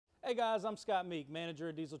Hey guys, I'm Scott Meek, manager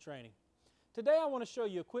of Diesel Training. Today I want to show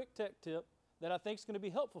you a quick tech tip that I think is going to be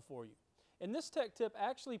helpful for you. And this tech tip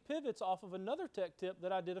actually pivots off of another tech tip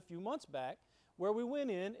that I did a few months back where we went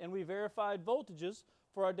in and we verified voltages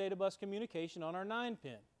for our data bus communication on our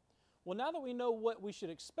 9-pin. Well, now that we know what we should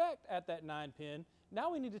expect at that 9-pin, now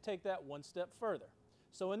we need to take that one step further.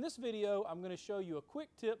 So in this video, I'm going to show you a quick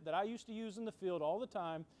tip that I used to use in the field all the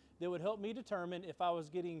time that would help me determine if I was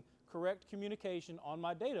getting correct communication on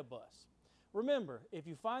my data bus. Remember, if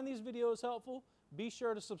you find these videos helpful, be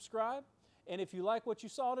sure to subscribe. And if you like what you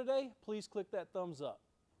saw today, please click that thumbs up.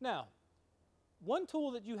 Now, one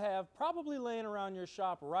tool that you have probably laying around your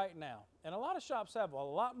shop right now, and a lot of shops have a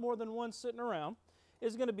lot more than one sitting around,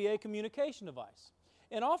 is going to be a communication device.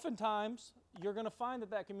 And oftentimes, you're going to find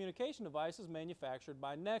that that communication device is manufactured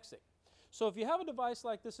by Nexic. So if you have a device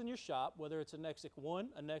like this in your shop, whether it's a Nexic 1,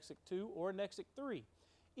 a Nexic 2, or a Nexic 3,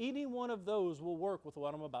 any one of those will work with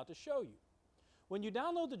what I'm about to show you. When you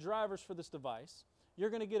download the drivers for this device, you're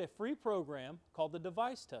going to get a free program called the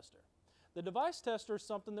Device Tester. The Device Tester is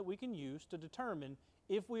something that we can use to determine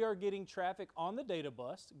if we are getting traffic on the data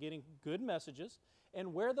bus, getting good messages,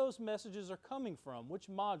 and where those messages are coming from, which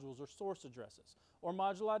modules or source addresses, or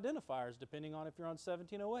module identifiers, depending on if you're on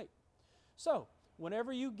 1708. So,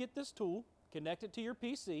 whenever you get this tool, connect it to your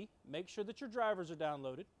PC, make sure that your drivers are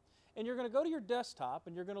downloaded, and you're going to go to your desktop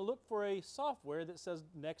and you're going to look for a software that says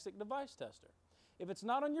Nexic Device Tester. If it's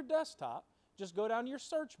not on your desktop, just go down to your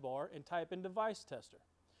search bar and type in Device Tester.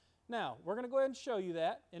 Now, we're going to go ahead and show you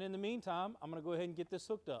that, and in the meantime, I'm going to go ahead and get this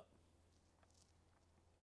hooked up.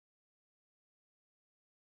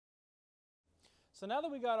 So now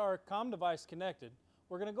that we got our COM device connected,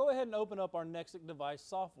 we're going to go ahead and open up our Nexic Device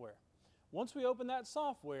software. Once we open that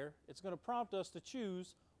software, it's going to prompt us to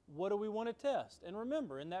choose what do we want to test. And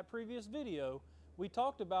remember, in that previous video, we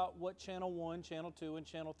talked about what channel 1, channel 2, and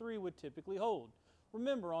channel 3 would typically hold.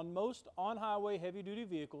 Remember, on most on-highway heavy-duty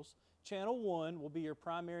vehicles, channel 1 will be your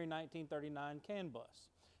primary 1939 CAN bus.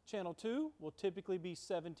 Channel 2 will typically be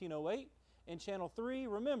 1708, and channel 3,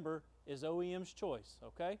 remember, is OEM's choice,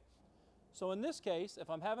 okay? So in this case, if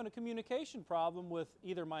I'm having a communication problem with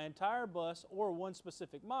either my entire bus or one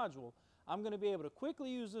specific module, I'm going to be able to quickly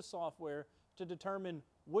use this software to determine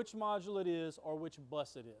which module it is or which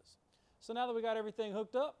bus it is. So now that we got everything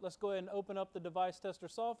hooked up, let's go ahead and open up the Device Tester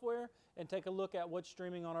software and take a look at what's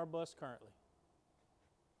streaming on our bus currently.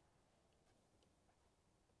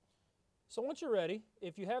 So once you're ready,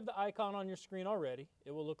 if you have the icon on your screen already,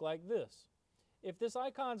 it will look like this. If this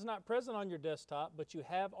icon's not present on your desktop, but you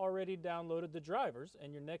have already downloaded the drivers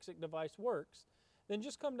and your Nexic device works, then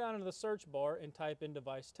just come down into the search bar and type in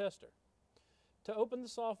Device Tester. To open the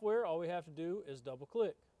software, all we have to do is double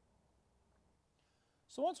click.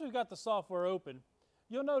 So once we've got the software open,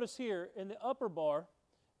 you'll notice here in the upper bar,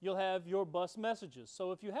 you'll have your bus messages.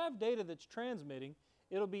 So if you have data that's transmitting,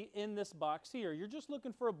 it'll be in this box here. You're just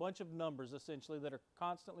looking for a bunch of numbers essentially that are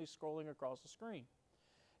constantly scrolling across the screen.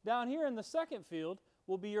 Down here in the second field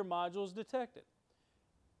will be your modules detected.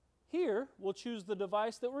 Here we'll choose the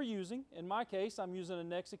device that we're using. In my case, I'm using a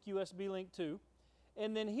Nexic USB Link 2.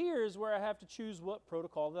 And then here is where I have to choose what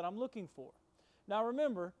protocol that I'm looking for. Now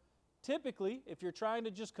remember, typically if you're trying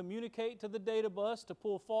to just communicate to the data bus to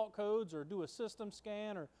pull fault codes or do a system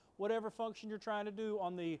scan or whatever function you're trying to do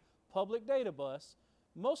on the public data bus,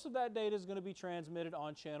 most of that data is going to be transmitted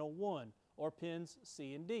on channel 1 or pins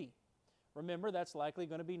C and D. Remember, that's likely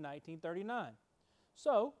going to be 1939.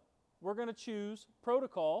 So we're going to choose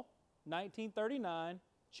protocol 1939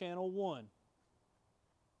 channel 1.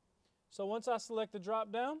 So once I select the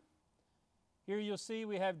drop down, here you'll see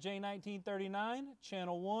we have J1939,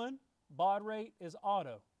 channel 1, baud rate is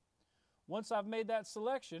auto. Once I've made that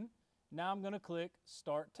selection, now I'm going to click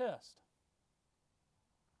Start Test.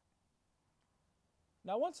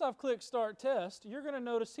 Now once I've clicked Start Test, you're going to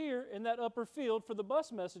notice here in that upper field for the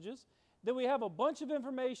bus messages that we have a bunch of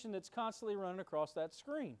information that's constantly running across that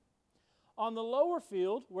screen. On the lower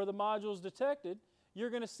field where the module is detected, you're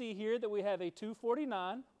going to see here that we have a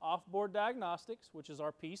 249 off-board diagnostics, which is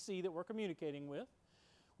our PC that we're communicating with.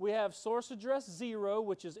 We have source address 0,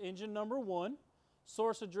 which is engine number 1,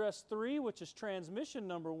 source address 3, which is transmission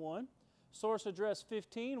number 1, source address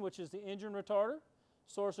 15, which is the engine retarder,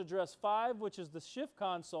 source address 5, which is the shift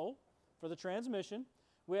console for the transmission.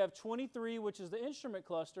 We have 23, which is the instrument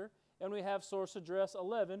cluster, and we have source address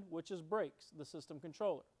 11, which is brakes, the system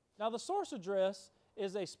controller. Now the source address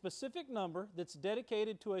is a specific number that's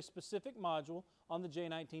dedicated to a specific module on the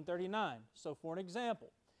J1939. So for an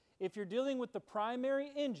example, if you're dealing with the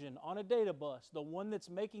primary engine on a data bus, the one that's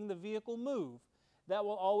making the vehicle move, that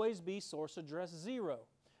will always be source address 0.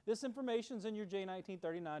 This information is in your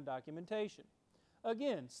J1939 documentation.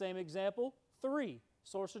 Again, same example, 3,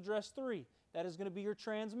 source address 3. That is going to be your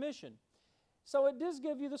transmission. So it does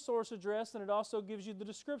give you the source address, and it also gives you the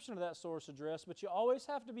description of that source address, but you always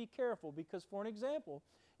have to be careful because, for an example,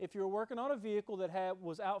 if you're working on a vehicle that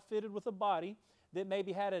was outfitted with a body that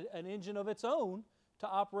maybe had an engine of its own to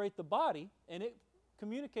operate the body, and it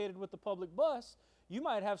communicated with the public bus, you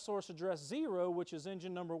might have source address 0, which is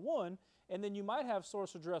engine number 1, and then you might have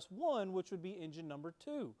source address 1, which would be engine number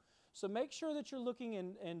 2. So make sure that you're looking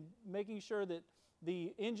and making sure that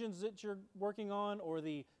the engines that you're working on or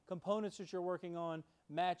the components that you're working on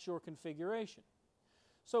match your configuration.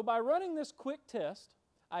 So by running this quick test,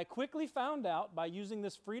 I quickly found out by using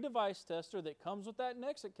this free device tester that comes with that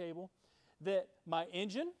Nexit cable that my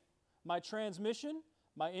engine, my transmission,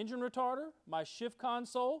 my engine retarder, my shift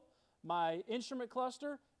console, my instrument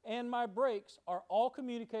cluster, and my brakes are all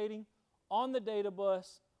communicating on the data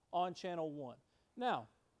bus on channel 1. Now,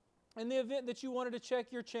 in the event that you wanted to check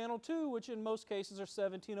your channel 2, which in most cases are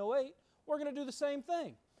 1708, we're going to do the same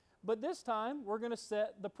thing. But this time, we're going to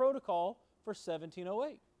set the protocol for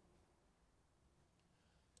 1708.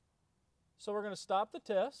 So we're going to stop the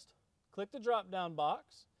test, click the drop-down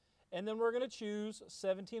box, and then we're going to choose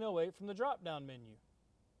 1708 from the drop-down menu.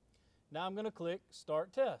 Now I'm going to click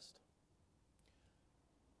Start Test.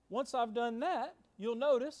 Once I've done that, you'll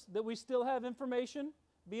notice that we still have information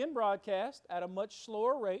being broadcast at a much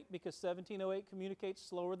slower rate because 1708 communicates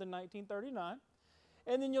slower than 1939.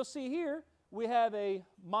 And then you'll see here we have a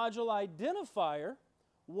module identifier,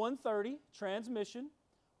 130 transmission,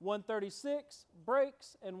 136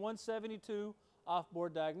 brakes, and 172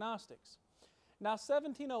 off-board diagnostics. Now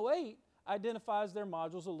 1708 identifies their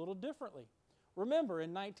modules a little differently. Remember,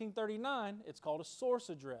 in 1939 it's called a source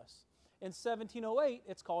address. In 1708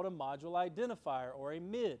 it's called a module identifier or a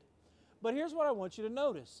MID. But here's what I want you to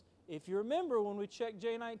notice. If you remember when we checked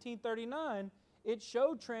J1939, it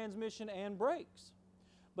showed transmission and brakes.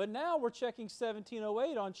 But now we're checking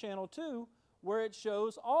 1708 on channel 2 where it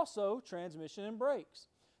shows also transmission and brakes.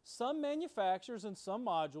 Some manufacturers and some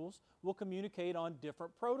modules will communicate on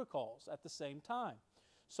different protocols at the same time.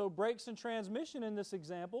 So brakes and transmission in this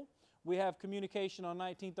example, we have communication on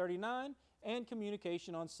 1939 and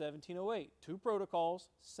communication on 1708. 2 protocols,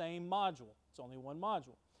 same module. It's only one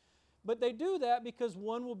module. But they do that because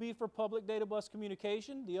one will be for public data bus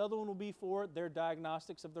communication, the other one will be for their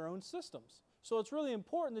diagnostics of their own systems. So it's really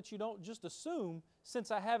important that you don't just assume, since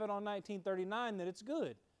I have it on 1939, that it's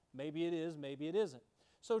good. Maybe it is, maybe it isn't.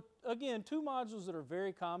 So again, 2 modules that are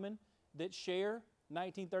very common that share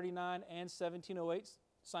 1939 and 1708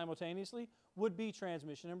 simultaneously would be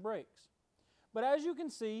transmission and brakes. But as you can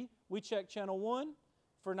see, we checked channel 1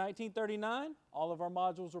 for 1939. All of our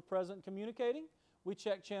modules were present and communicating. We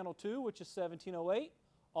checked channel 2, which is 1708.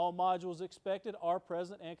 All modules expected are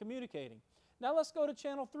present and communicating. Now let's go to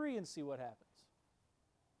channel 3 and see what happens.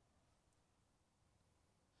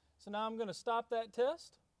 So now I'm going to stop that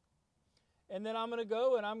test, and then I'm going to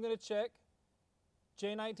go and I'm going to check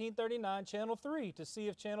J1939 channel 3 to see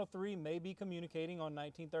if channel 3 may be communicating on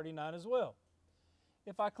 1939 as well.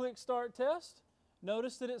 If I click Start Test,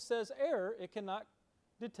 notice that it says error, it cannot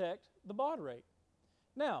detect the baud rate.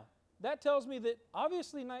 Now, that tells me that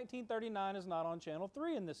obviously 1939 is not on channel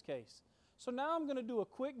 3 in this case. So now I'm going to do a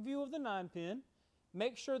quick view of the 9-pin,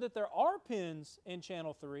 make sure that there are pins in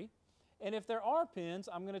channel 3, and if there are pins,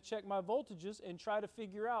 I'm going to check my voltages and try to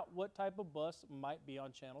figure out what type of bus might be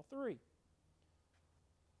on channel 3.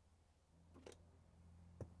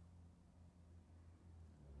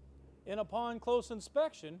 And upon close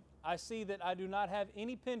inspection, I see that I do not have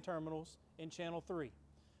any pin terminals in channel 3.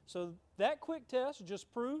 So that quick test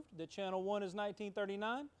just proved that channel 1 is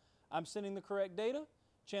 1939. I'm sending the correct data.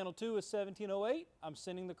 Channel 2 is 1708. I'm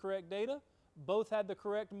sending the correct data. Both had the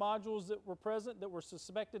correct modules that were present, that were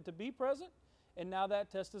suspected to be present, and now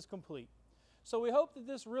that test is complete. So we hope that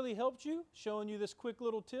this really helped you, showing you this quick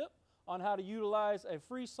little tip on how to utilize a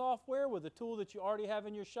free software with a tool that you already have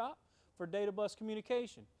in your shop for data bus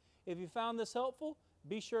communication. If you found this helpful,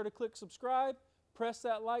 be sure to click subscribe, press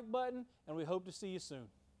that like button, and we hope to see you soon.